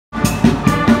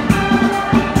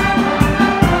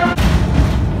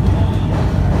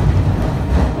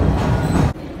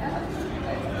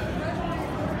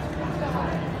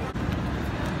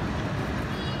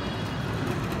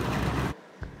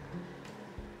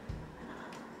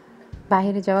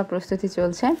বাইরে যাওয়ার প্রস্তুতি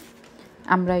চলছে।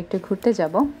 আমরা একটু ঘুরতে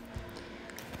যাব।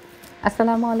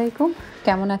 আসসালামু আলাইকুম,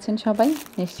 কেমন আছেন সবাই?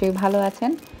 নিশ্চয়ই ভালো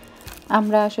আছেন।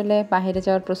 আমরা আসলে বাইরে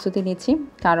যাওয়ার প্রস্তুতি নিচ্ছি,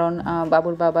 কারণ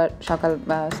বাবুর বাবার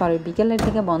বিকেলের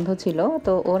দিকে বন্ধ ছিল,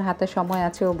 তো ওর হাতে সময়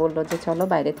আছে। ও বলল যে চলো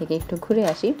বাইরে থেকে একটু ঘুরে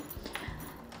আসি।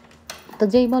 তো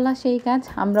যেই বলা সেই কাজ,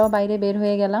 আমরাও বাইরে বের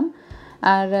হয়ে গেলাম।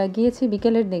 আর গিয়েছি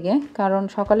বিকেলের দিকে, কারণ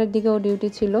সকালের দিকে ও ডিউটি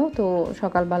ছিল। তো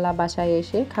সকালবেলা বাসায়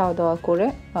এসে খাওয়া দাওয়া করে,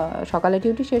 সকালে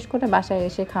ডিউটি শেষ করে বাসায়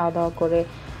এসে খাওয়া দাওয়া করে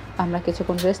আমরা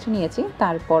কিছুক্ষণ রেস্ট নিয়েছি।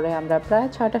 তারপরে আমরা প্রায়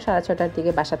 6টা সাড়ে 6টার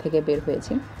দিকে বাসা থেকে বের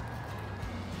হয়েছি।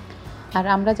 আর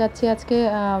আমরা যাচ্ছি আজকে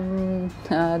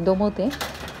দোমোতে।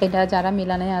 এটা যারা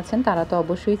মিলানে আছেন তারা তো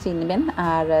অবশ্যই চিনবেন,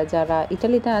 আর যারা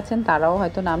ইটালিতে আছেন তারাও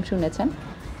হয়তো নাম শুনেছেন।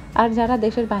 আর যারা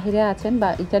দেশের বাইরে আছেন বা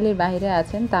ইটালির বাইরে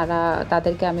আছেন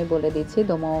তাদেরকে আমি বলে দিচ্ছি,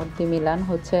 দোমো দি মিলান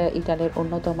হচ্ছে ইটালির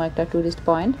অন্যতম একটা ট্যুরিস্ট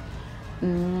পয়েন্ট।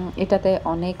 এটাতে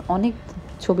অনেক অনেক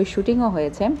ছবির শুটিংও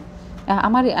হয়েছে।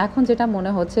 আমার এখন যেটা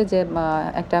মনে হচ্ছে যে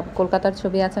একটা কলকাতার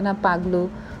ছবি আছে না, পাগলু,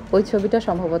 ওই ছবিটা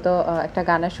সম্ভবত একটা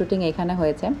গানের শুটিং এখানে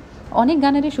হয়েছে। অনেক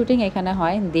গানেরই শুটিং এখানে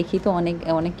হয়, দেখি তো অনেক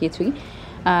অনেক কিছুই।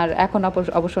 আর এখন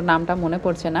অবশ্য নামটা মনে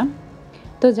পড়ছে না।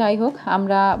 তো যাই হোক,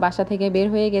 আমরা বাসা থেকে বের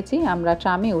হয়ে গেছি, আমরা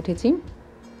ট্রামে উঠেছি।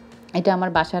 এটা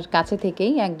আমার বাসার কাছে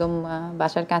থেকেই, একদম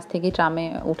বাসার কাছ থেকেই ট্রামে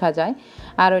উঠা যায়।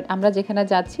 আর আমরা যেখানে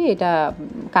যাচ্ছি এটা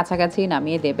কাছাকাছি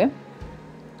নামিয়ে দেবে।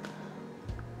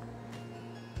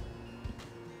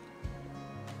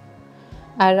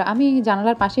 আর আমি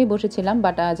জানালার পাশেই বসেছিলাম,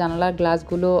 বাট জানালার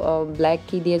গ্লাসগুলো ব্ল্যাক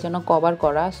কি দিয়ে যেন কভার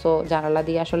করা, সো জানালা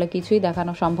দিয়ে আসলে কিছুই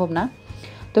দেখানো সম্ভব না।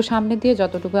 তো সামনে দিয়ে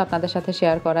যতটুকু আপনাদের সাথে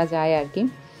শেয়ার করা যায় আর কি,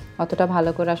 অতটা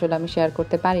ভালো করে আসলে আমি শেয়ার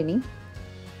করতে পারিনি।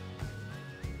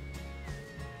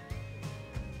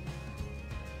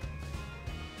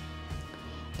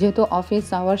 যেহেতু অফিস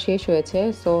আওয়ার শেষ হয়েছে,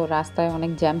 সো রাস্তায়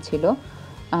অনেক জ্যাম ছিল।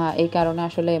 এই কারণে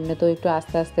আসলে এমনিতেও একটু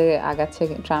আস্তে আস্তে আগাচ্ছে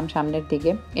ট্রাম সামনের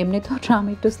দিকে। এমনিতেও ট্রাম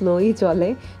একটু স্লোই চলে,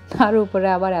 তার উপরে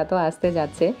আবার এত আস্তে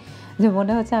যাচ্ছে যে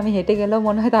মনে হচ্ছে আমি হেঁটে গেলেও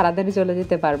মনে হয় তাড়াতাড়ি চলে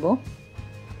যেতে পারবো।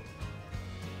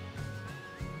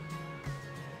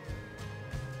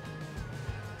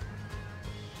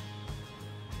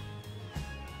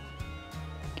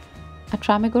 আর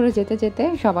ট্রামে করে যেতে যেতে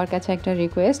সবার কাছে একটা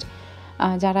রিকোয়েস্ট,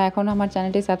 যারা এখনও আমার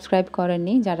চ্যানেলটি সাবস্ক্রাইব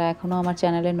করেননি, যারা এখনও আমার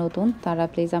চ্যানেলে নতুন, তারা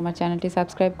প্লিজ আমার চ্যানেলটি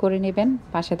সাবস্ক্রাইব করে নেবেন।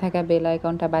 পাশে থাকা বেল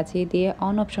আইকনটা বাজিয়ে দিয়ে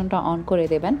অন অপশনটা অন করে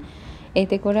দেবেন।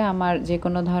 এতে করে আমার যে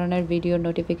কোনো ধরনের ভিডিও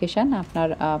নোটিফিকেশান আপনার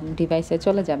ডিভাইসে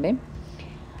চলে যাবে।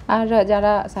 আর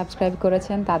যারা সাবস্ক্রাইব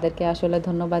করেছেন তাদেরকে আসলে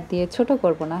ধন্যবাদ দিয়ে ছোট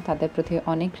করব না, তাদের প্রতি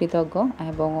অনেক কৃতজ্ঞ,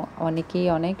 এবং অনেকেই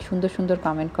অনেক সুন্দর সুন্দর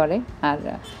কমেন্ট করে। আর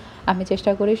আমি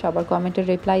চেষ্টা করি সবার কমেন্টের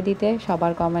রিপ্লাই দিতে,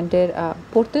 সবার কমেন্টের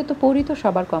পড়ি তো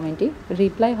সবার কমেন্টই,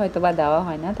 রিপ্লাই হয়তো বা দেওয়া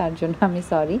হয় না, তার জন্য আমি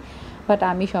সরি, বাট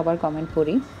আমি সবার কমেন্ট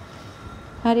পড়ি।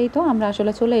 আর এই তো আমরা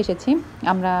আসলে চলে এসেছি,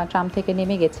 আমরা ট্রাম থেকে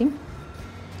নেমে গেছি।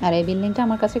 আর এই বিল্ডিংটা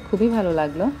আমার কাছে খুবই ভালো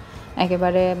লাগলো,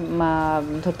 একেবারে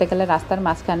ধরতে গেলে রাস্তার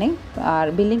মাঝখানেই। আর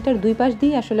বিল্ডিংটার দুই পাশ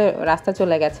দিয়ে আসলে রাস্তা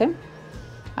চলে গেছে,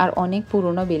 আর অনেক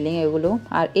পুরনো বিল্ডিং এগুলো।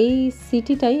 আর এই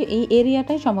এই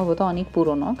এরিয়াটাই সম্ভবত অনেক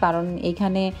পুরনো, কারণ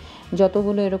এইখানে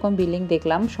যতগুলো এরকম বিল্ডিং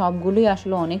দেখলাম সবগুলোই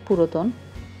আসলে অনেক পুরাতন।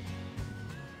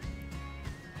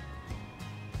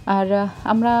 আর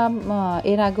আমরা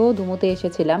এর আগেও দুমোতে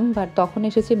এসেছিলাম, বাট তখন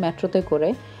এসেছি মেট্রোতে করে।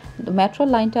 মেট্রোর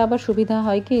লাইনটা আবার সুবিধা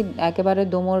হয় কি, একেবারে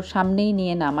দোমোর সামনেই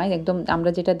নিয়ে নামায়, একদম আমরা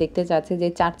যেটা দেখতে চাচ্ছি, যে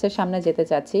চার্চের সামনে যেতে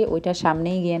চাচ্ছি ওইটার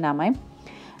সামনেই গিয়ে নামায়।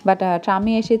 বাট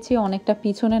ট্রামে এসেছি অনেকটা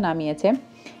পিছনে নামিয়েছে,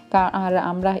 আর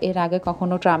আমরা এর আগে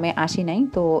কখনো ট্রামে আসি নাই,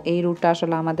 তো এই রুটটা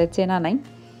আসলে আমাদের চেনা নাই।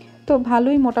 তো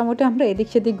ভালোই মোটামুটি আমরা এদিক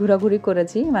সেদিক ঘোরাঘুরি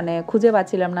করেছি, মানে খুঁজে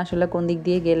পাচ্ছিলাম না আসলে কোন দিক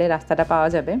দিয়ে গেলে রাস্তাটা পাওয়া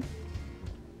যাবে।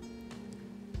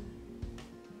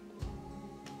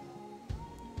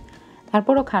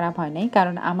 তারপরও খারাপ হয় নাই,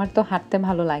 কারণ আমার তো হাঁটতে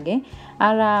ভালো লাগে।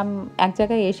 আর এক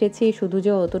জায়গায় এসেছি শুধু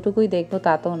যে অতটুকুই দেখবো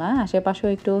তা তো না, আশেপাশেও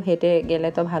একটু হেঁটে গেলে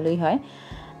তো ভালোই হয়।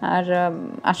 আর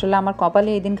আসলে আমার কপালে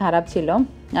এই দিন খারাপ ছিল,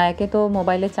 একে তো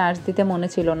মোবাইলে চার্জ দিতে মনে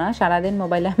ছিল না, সারাদিন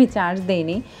মোবাইলে আমি চার্জ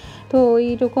দিইনি। তো ওই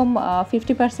রকম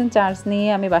 50% চার্জ নিয়ে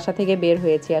আমি বাসা থেকে বের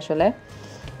হয়েছি আসলে।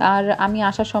 আর আমি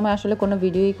আসার সময় আসলে কোনো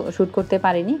ভিডিওই শ্যুট করতে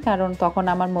পারিনি, কারণ তখন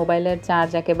আমার মোবাইলের চার্জ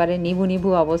একেবারে নিভু নিভু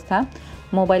অবস্থা,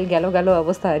 মোবাইল গেল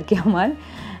অবস্থা আর কি আমার।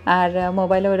 আর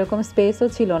মোবাইলে ওইরকম স্পেসও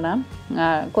ছিল না।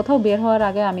 কোথাও বের হওয়ার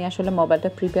আগে আমি আসলে মোবাইলটা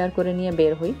প্রিপেয়ার করে নিয়ে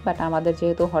বের হই, বাট আমাদের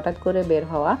যেহেতু হঠাৎ করে বের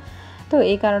হওয়া, তো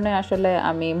এই কারণে আসলে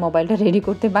আমি মোবাইলটা রেডি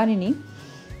করতে পারিনি।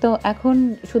 তো এখন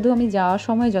শুধু আমি যাওয়ার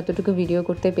সময় যতটুকু ভিডিও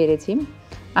করতে পেরেছি,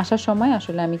 আসার সময়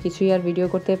আসলে আমি কিছুই আর ভিডিও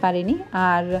করতে পারিনি।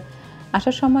 আর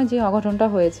আসার সময় যে অঘটনটা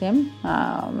হয়েছে,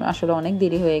 আসলে অনেক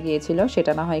দেরি হয়ে গিয়েছিল,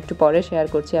 সেটা না হয় একটু পরে শেয়ার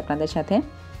করছি আপনাদের সাথে।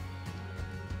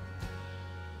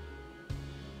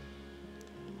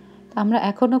 তো আমরা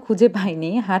এখনও খুঁজে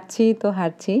পাইনি, হাঁটছি তো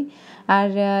হাঁটছি। আর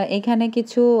এখানে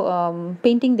কিছু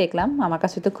পেইন্টিং দেখলাম, আমার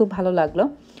কাছে তো খুব ভালো লাগলো।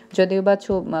 যদিও বা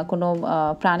কোনো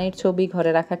প্রাণীর ছবি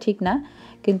ঘরে রাখা ঠিক না,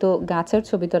 কিন্তু গাছের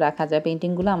ছবি তো রাখা যায়।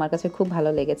 পেইন্টিংগুলো আমার কাছে খুব ভালো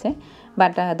লেগেছে,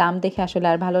 বাট দাম দেখে আসলে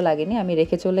আর ভালো লাগেনি, আমি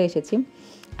রেখে চলে এসেছি।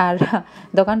 আর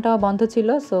দোকানটাও বন্ধ ছিল,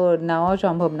 সো নেওয়াও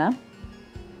সম্ভব না।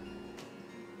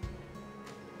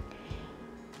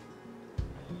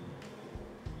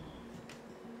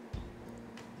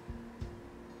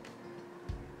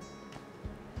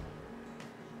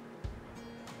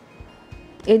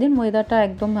 এদিন ওয়েদারটা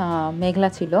একদম মেঘলা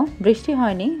ছিল, বৃষ্টি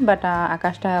হয়নি, বাট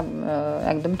আকাশটা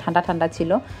একদম ঠান্ডা ঠান্ডা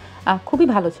ছিল। খুবই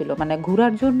ভালো ছিল, মানে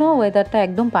ঘোরার জন্য ওয়েদারটা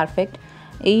একদম পারফেক্ট।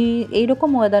 এইরকম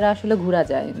ওয়েদারে আসলে ঘোরা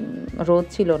যায়, রোদ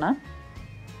ছিল না।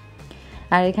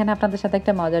 আর এখানে আপনাদের সাথে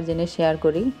একটা মজার জিনিস শেয়ার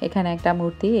করি। এখানে একটা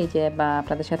মূর্তি, এই যে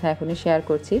আপনাদের সাথে এখনই শেয়ার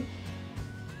করছি।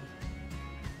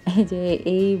 এই যে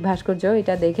এই ভাস্কর্য,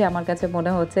 এটা দেখে আমার কাছে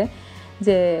মনে হচ্ছে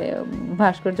যে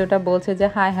ভাস্কর্যটা বলছে যে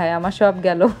হায় হায় আমার সব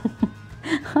গেল।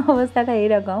 অবস্থাটা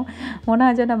এইরকম, মনে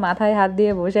হয় যেন মাথায় হাত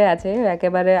দিয়ে বসে আছে,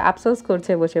 একেবারে আফসোস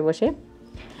করছে বসে বসে।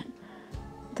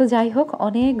 তো যাই হোক,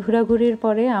 অনেক ঘোরাঘুরির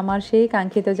পরে আমার সেই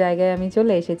কাঙ্ক্ষিত জায়গায় আমি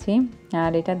চলে এসেছি।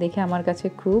 আর এটা দেখে আমার কাছে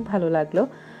খুব ভালো লাগলো,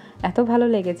 এত ভালো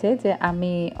লেগেছে যে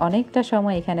আমি অনেকটা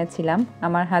সময় এখানে ছিলাম।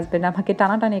 আমার হাজব্যান্ড আমাকে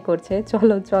টানাটানি করছে,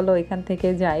 চলো চলো এখান থেকে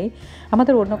যাই।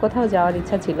 আমাদের অন্য কোথাও যাওয়ার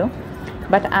ইচ্ছা ছিল,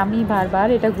 বাট আমি বারবার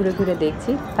এটা ঘুরে ঘুরে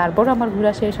দেখছি। তারপর আমার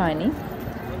ঘোরা শেষ হয়নি,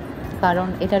 কারণ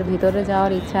এটার ভিতরে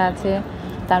যাওয়ার ইচ্ছা আছে,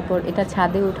 তারপর এটা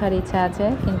ছাদে ওঠার ইচ্ছা আছে,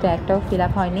 কিন্তু একটাও ফিল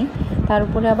আপ হয়নি। তার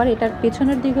উপরে আবার এটার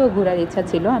পেছনের দিকেও ঘোরার ইচ্ছা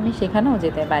ছিল, আমি সেখানেও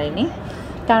যেতে পারিনি।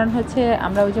 কারণ হচ্ছে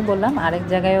আমরা ওই যে বললাম আরেক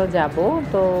জায়গায়ও যাব,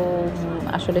 তো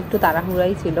আসলে একটু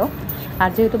তাড়াহুড়াই ছিল। আর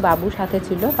যেহেতু বাবু সাথে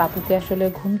ছিল, বাবুকে আসলে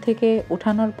ঘুম থেকে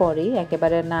ওঠানোর পরেই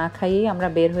একেবারে না খাইয়েই আমরা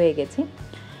বের হয়ে গেছি,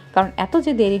 কারণ এত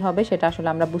যে দেরি হবে সেটা আসলে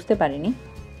আমরা বুঝতে পারিনি।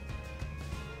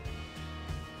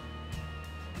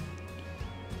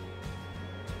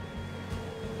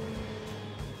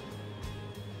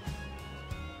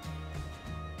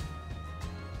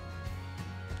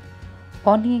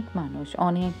 অনেক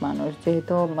মানুষ,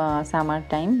 যেহেতু সামার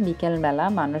টাইম, বিকেলবেলা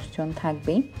মানুষজন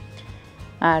থাকবেই।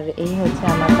 আর এই হচ্ছে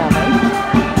আমার বাবাই।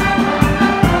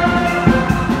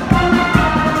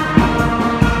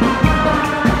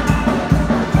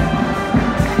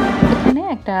 এখানে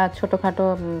একটা ছোটোখাটো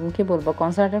কি বলবো,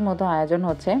 কনসার্টের মতো আয়োজন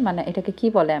হচ্ছে, মানে এটাকে কি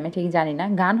বলে আমি ঠিক জানি না।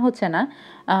 গান হচ্ছে না,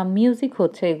 মিউজিক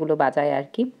হচ্ছে, এগুলো বাজায় আর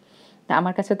কি। তা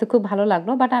আমার কাছে তো খুব ভালো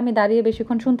লাগলো, বাট আমি দাঁড়িয়ে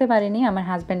বেশিক্ষণ শুনতে পারিনি। আমার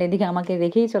হাজব্যান্ড এদিকে আমাকে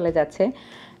রেখেই চলে যাচ্ছে।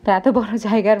 তো এত বড়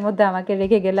জায়গার মধ্যে আমাকে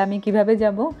রেখে গেলে আমি কিভাবে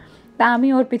যাব? তা আমি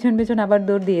ওর পিছন পিছন আবার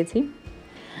দৌড় দিয়েছি।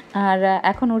 আর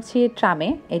এখন উঠছি ট্রামে।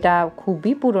 এটা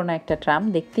খুবই পুরনো একটা ট্রাম,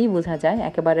 দেখতেই বোঝা যায়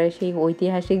একেবারে সেই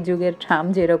ঐতিহাসিক যুগের ট্রাম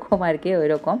যেরকম আর কি, ওই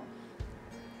রকম।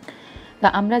 তা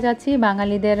আমরা যাচ্ছি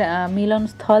বাঙালিদের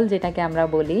মিলনস্থল, যেটাকে আমরা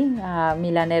বলি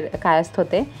মিলানের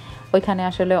কায়স্থতে। ওইখানে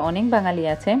আসলে অনেক বাঙালি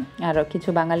আছে, আর কিছু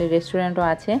বাঙালি রেস্টুরেন্টও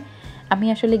আছে। আমি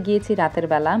আসলে গিয়েছি রাতের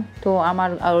বেলা, তো আমার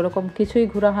ওরকম কিছুই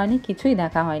ঘোরা হয়নি, কিছুই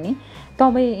দেখা হয়নি।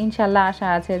 তবে ইনশাল্লাহ আশা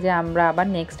আছে যে আমরা আবার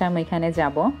নেক্সট টাইম ওইখানে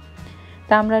যাব।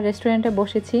 তা আমরা রেস্টুরেন্টে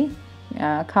বসেছি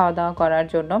খাওয়া দাওয়া করার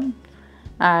জন্য।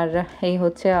 আর এই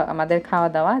হচ্ছে আমাদের খাওয়া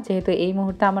দাওয়া। যেহেতু এই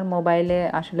মুহূর্তে আমার মোবাইলে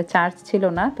আসলে চার্জ ছিল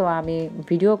না, তো আমি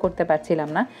ভিডিও করতে পারছিলাম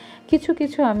না। কিছু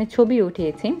কিছু আমি ছবি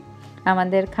উঠিয়েছি।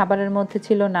 আমাদের খাবারের মধ্যে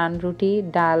ছিল নান, রুটি,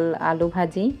 ডাল, আলু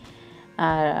ভাজি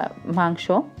আর মাংস।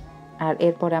 আর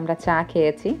এরপরে আমরা চা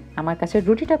খেয়েছি। আমার কাছে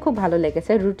রুটিটা খুব ভালো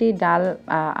লেগেছে। রুটি, ডাল,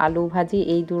 আলু ভাজি,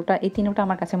 এই তিনটা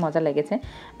আমার কাছে মজা লেগেছে।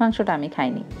 মাংসটা আমি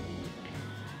খাইনি।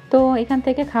 তো এখান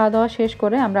থেকে খাওয়া দাওয়া শেষ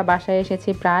করে আমরা বাসায় এসেছি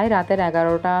প্রায় রাতের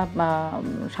 11টা,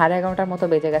 11:30টার মতো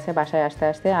বেজে গেছে বাসায় আসতে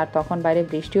আসতে। আর তখন বাইরে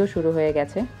বৃষ্টিও শুরু হয়ে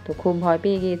গেছে, তো খুব ভয়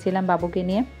পেয়ে গিয়েছিলাম বাবুকে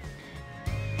নিয়ে।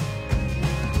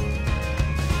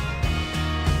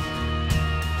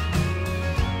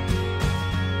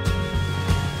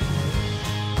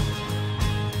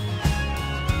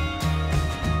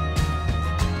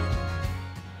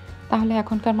 তাহলে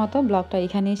এখনকার মতো ব্লগটা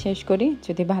এখানেই শেষ করি।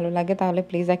 যদি ভালো লাগে তাহলে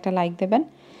প্লিজ একটা লাইক দেবেন।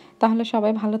 তাহলে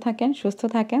সবাই ভালো থাকেন, সুস্থ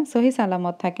থাকেন, সহি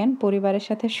সালামত থাকেন, পরিবারের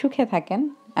সাথে সুখে থাকেন।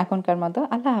 এখনকার মতো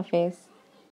আল্লাহ হাফেজ।